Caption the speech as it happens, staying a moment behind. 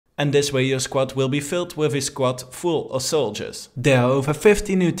and this way your squad will be filled with a squad full of soldiers. There are over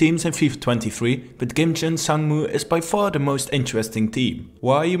 50 new teams in FIFA 23, but Gimcheon Sangmu is by far the most interesting team.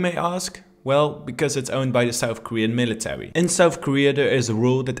 Why, you may ask? Well, because it's owned by the South Korean military. In South Korea there is a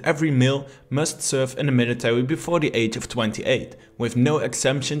rule that every male must serve in the military before the age of 28, with no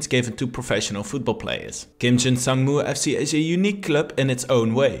exemptions given to professional football players. Gimcheon Sangmu FC is a unique club in its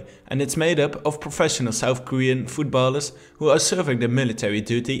own way, and it's made up of professional South Korean footballers who are serving their military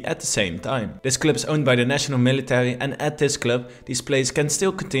duty at the same time. This club is owned by the national military, and at this club these players can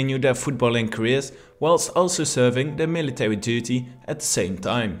still continue their footballing careers whilst also serving their military duty at the same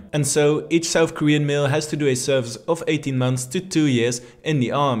time. And so each South Korean male has to do a service of 18 months to 2 years in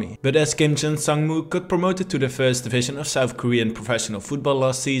the army. But as Gimcheon Sangmu got promoted to the first division of South Korean professional football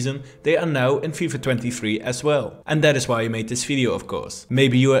last season, they are now in FIFA 23 as well. And that is why I made this video, of course.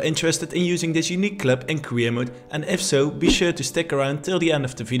 Maybe you are interested in using this unique club in career mode, and if so, be sure to stick around till the end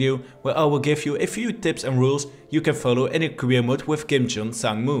of the video, where I will give you a few tips and rules you can follow in a career mode with Gimcheon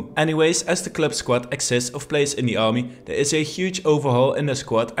Sangmu. Anyways, as the club squad exists of players in the army, there is a huge overhaul in the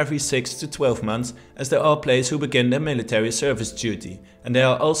squad every 6 to 12 months, as there are players who begin their military service duty, and there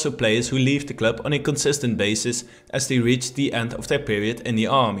are also players who leave the club on a consistent basis as they reach the end of their period in the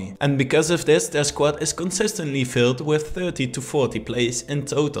army. And because of this, their squad is consistently filled with 30 to 40 players in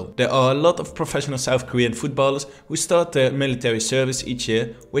total. There are a lot of professional South Korean footballers who start their military service each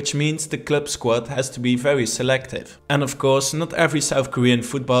year, which means the club squad has to be very selective. And of course, not every South Korean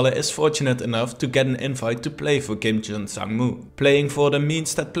footballer is fortunate enough to get an invite to play for Gimcheon Sangmu. Playing for them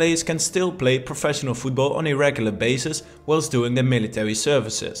means that players can still play professional football on a regular basis whilst doing their military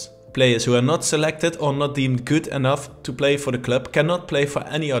services. Players who are not selected or not deemed good enough to play for the club cannot play for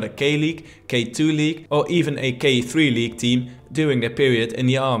any other K-League, K2 League or even a K3 League team during their period in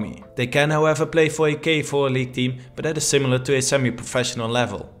the army. They can however play for a K4 League team, but that is similar to a semi-professional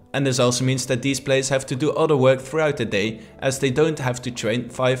level. And this also means that these players have to do other work throughout the day, as they don't have to train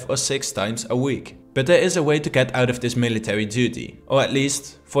 5 or 6 times a week. But there is a way to get out of this military duty, or at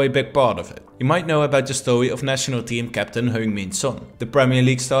least for a big part of it. You might know about the story of national team captain Heung-min Son. The Premier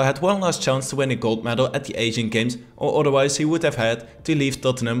League star had one last chance to win a gold medal at the Asian Games, or otherwise he would have had to leave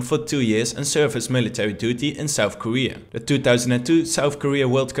Tottenham for 2 years and serve his military duty in South Korea. The 2002 South Korea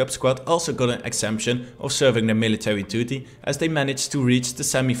World Cup squad also got an exemption of serving their military duty, as they managed to reach the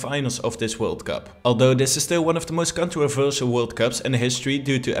semi-finals of this World Cup. Although this is still one of the most controversial World Cups in history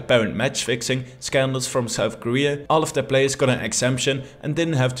due to apparent match fixing scandals from South Korea, all of their players got an exemption and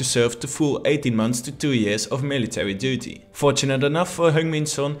didn't have to serve the full 18 months to 2 years of military duty. Fortunate enough for Heung-min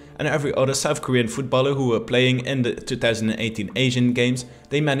Son and every other South Korean footballer who were playing in the 2018 Asian Games,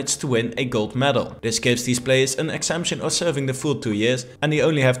 they managed to win a gold medal. This gives these players an exemption of serving the full 2 years, and they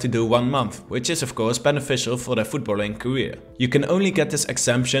only have to do 1 month, which is of course beneficial for their footballing career. You can only get this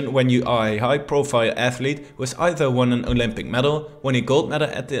exemption when you are a high profile athlete who has either won an Olympic medal, won a gold medal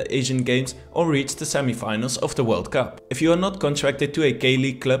at the Asian Games or reached the semi-finals of the World Cup. If you are not contracted to a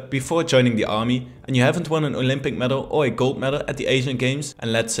K-League club before joining the army, and you haven't won an Olympic medal or a gold medal at the Asian Games,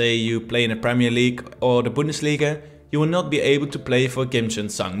 and let's say you play in the Premier League or the Bundesliga, you will not be able to play for Gimcheon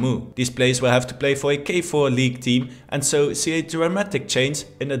Sangmu. These players will have to play for a K4 League team, and so see a dramatic change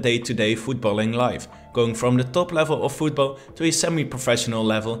in their day-to-day footballing life, going from the top level of football to a semi-professional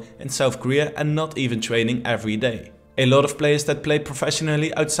level in South Korea and not even training every day. A lot of players that play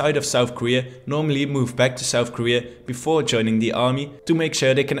professionally outside of South Korea normally move back to South Korea before joining the army to make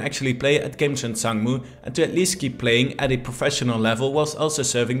sure they can actually play at Gimcheon Sangmu and to at least keep playing at a professional level whilst also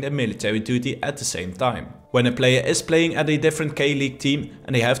serving their military duty at the same time. When a player is playing at a different K-League team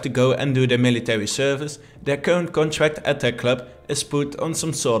and they have to go and do their military service, their current contract at their club is put on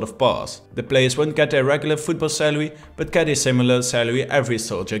some sort of pause. The players won't get their regular football salary, but get a similar salary every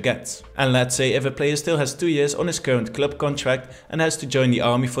soldier gets. And let's say if a player still has 2 years on his current club contract and has to join the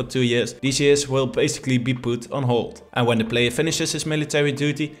army for 2 years, these years will basically be put on hold. And when the player finishes his military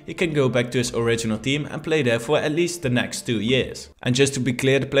duty, he can go back to his original team and play there for at least the next 2 years. And just to be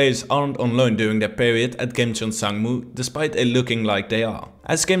clear, the players aren't on loan during their period at Gimcheon Sangmu, despite it looking like they are.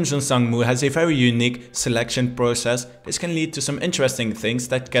 As Gimcheon Sangmu has a very unique selection process, this can lead to some interesting things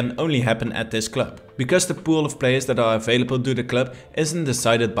that can only happen at this club. Because the pool of players that are available to the club isn't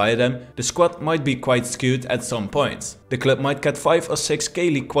decided by them, the squad might be quite skewed at some points. The club might get 5 or 6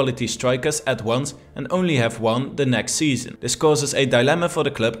 K-League quality strikers at once and only have 1 the next season. This causes a dilemma for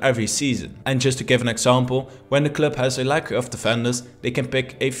the club every season. And just to give an example, when the club has a lack of defenders, they can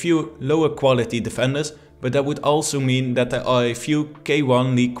pick a few lower quality defenders, but that would also mean that there are a few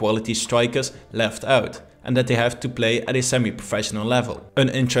K1 League quality strikers left out. and that they have to play at a semi-professional level. An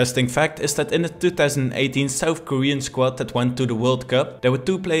interesting fact is that in the 2018 South Korean squad that went to the World Cup, there were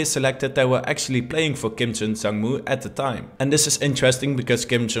 2 players selected that were actually playing for Gimcheon Sangmu at the time. And this is interesting because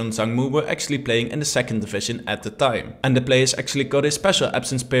Gimcheon Sangmu were actually playing in the 2nd division at the time. And the players actually got a special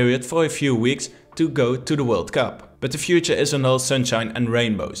absence period for a few weeks to go to the World Cup. But the future isn't all sunshine and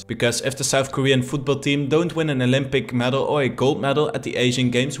rainbows, because if the South Korean football team don't win an Olympic medal or a gold medal at the Asian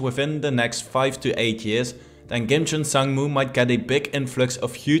Games within the next 5 to 8 years, then Gimcheon Sangmu might get a big influx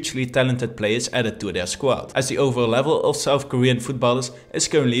of hugely talented players added to their squad, as the overall level of South Korean footballers is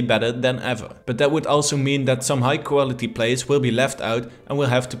currently better than ever. But that would also mean that some high quality players will be left out and will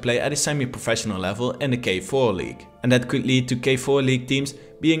have to play at a semi-professional level in the K4 league. And that could lead to K4 league teams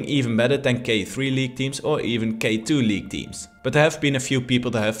being even better than K3 league teams or even K2 league teams. But there have been a few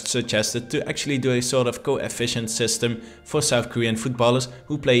people that have suggested to actually do a sort of coefficient system for South Korean footballers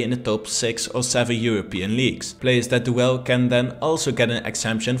who play in the top 6 or 7 European leagues. Players that do well can then also get an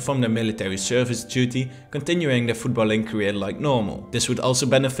exemption from their military service duty, continuing their footballing career like normal. This would also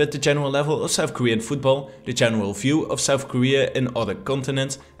benefit the general level of South Korean football, the general view of South Korea in other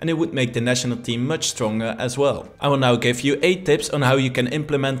continents, and it would make the national team much stronger as well. I will now give you 8 tips on how you can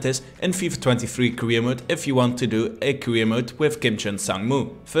implement this in FIFA23 Career Mode if you want to do a career mode with Gimcheon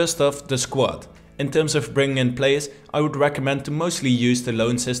Sangmu. First off, the squad. In terms of bringing in players, I would recommend to mostly use the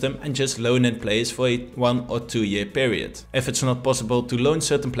loan system and just loan in players for a 1 or 2 year period. If it's not possible to loan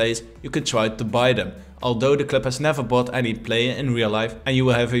certain players, you could try to buy them, although the club has never bought any player in real life and you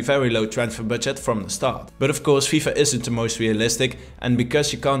will have a very low transfer budget from the start. But of course FIFA isn't the most realistic, and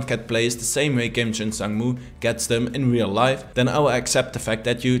because you can't get players the same way Gimcheon Sangmu gets them in real life, then I will accept the fact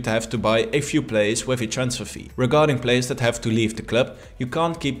that you'd have to buy a few players with a transfer fee. Regarding players that have to leave the club, you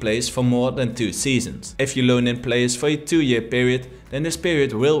can't keep players for more than 2 seasons. If you loan in players for a 2 year period, then this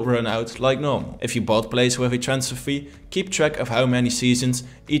period will run out like normal. If you bought players with a transfer fee, keep track of how many seasons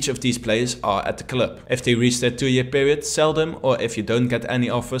each of these players are at the club. If they reach their 2 year period, sell them, or if you don't get any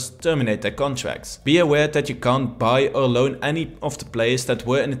offers, terminate their contracts. Be aware that you can't buy or loan any of the players that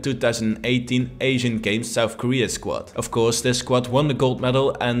were in the 2018 Asian Games South Korea squad. Of course, this squad won the gold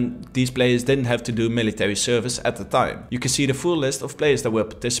medal and these players didn't have to do military service at the time. You can see the full list of players that were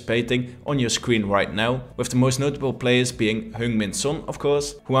participating on your screen right now, with the most notable players being Heung-min Son, of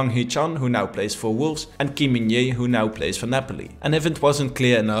course, Hwang Hee-chan, who now plays for Wolves, and Kim Min-jae, who now plays for Napoli. And if it wasn't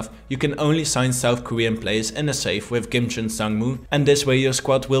clear enough, you can only sign South Korean players in a safe with Gimcheon Sangmu, and this way your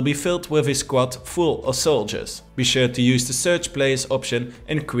squad will be filled with a squad full of soldiers. Be sure to use the search players option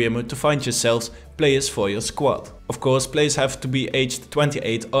in career mode to find yourselves players for your squad. Of course, players have to be aged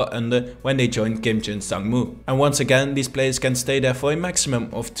 28 or under when they join Gimcheon Sangmu. And once again, these players can stay there for a maximum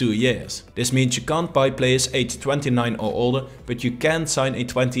of 2 years. This means you can't buy players aged 29 or older, but you can sign a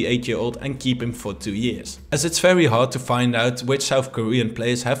 28-year-old and keep him for 2 years. As it's very hard to find out which South Korean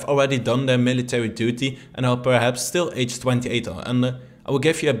players have already done their military duty and are perhaps still aged 28 or under, I will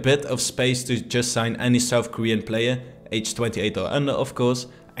give you a bit of space to just sign any South Korean player, aged 28 or under of course,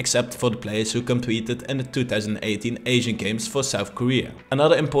 except for the players who competed in the 2018 Asian Games for South Korea.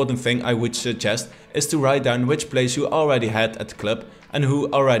 Another important thing I would suggest is to write down which players you already had at the club and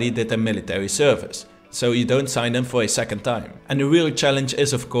who already did their military service, so you don't sign them for a second time. And the real challenge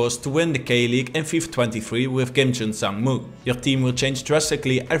is of course to win the K-League in FIFA23 with Gimcheon Sangmu. Your team will change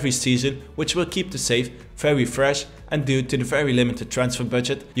drastically every season, which will keep the save very fresh, and due to the very limited transfer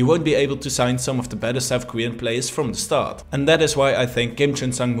budget, you won't be able to sign some of the better South Korean players from the start. And that is why I think Gimcheon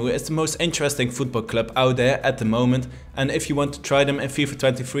Sangmu is the most interesting football club out there at the moment, and if you want to try them in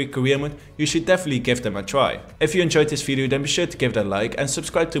FIFA23 Career Mode, you should definitely give them a try. If you enjoyed this video, then be sure to give it a like and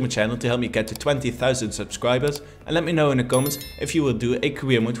subscribe to my channel to help me get to 20,000 subscribers, and let me know in the comments if you will do a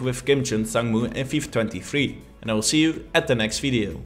career mode with Gimcheon Sangmu in FIFA23. And I will see you at the next video.